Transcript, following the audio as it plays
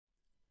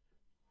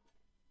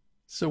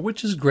So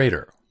which is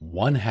greater,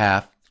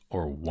 1/2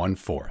 or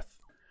 1/4?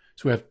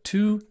 So we have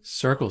two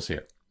circles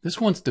here.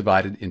 This one's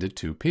divided into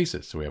two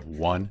pieces. So we have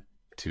 1,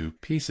 2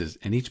 pieces,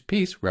 and each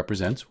piece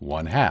represents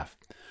 1/2.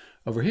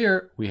 Over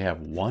here, we have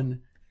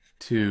 1,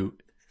 2,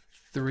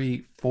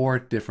 3, 4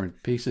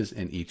 different pieces,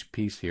 and each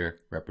piece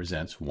here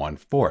represents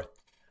 1/4.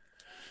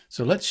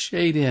 So let's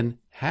shade in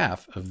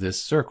half of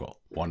this circle,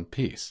 one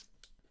piece.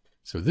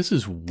 So this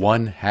is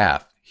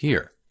 1/2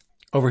 here.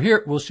 Over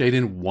here, we'll shade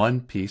in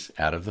one piece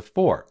out of the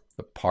 4,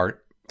 the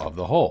part of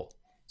the whole.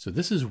 So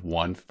this is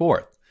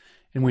 1/4.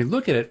 And when we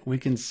look at it, we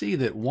can see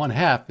that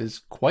 1/2 is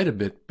quite a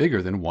bit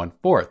bigger than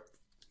 1/4.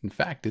 In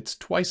fact, it's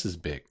twice as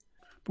big.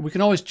 But we can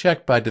always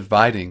check by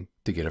dividing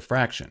to get a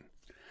fraction.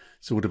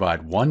 So we'll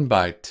divide 1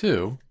 by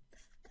 2,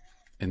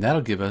 and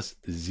that'll give us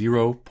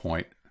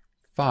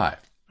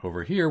 0.5.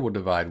 Over here, we'll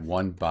divide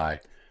 1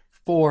 by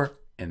 4,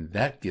 and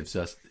that gives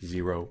us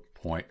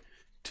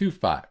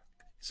 0.25.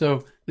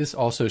 So this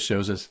also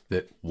shows us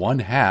that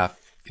 1/2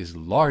 is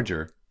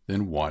larger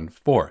than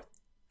 1/4.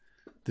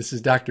 This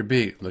is Dr.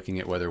 B looking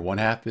at whether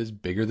 1/2 is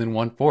bigger than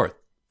 1/4.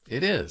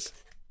 It is.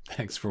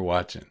 Thanks for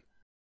watching.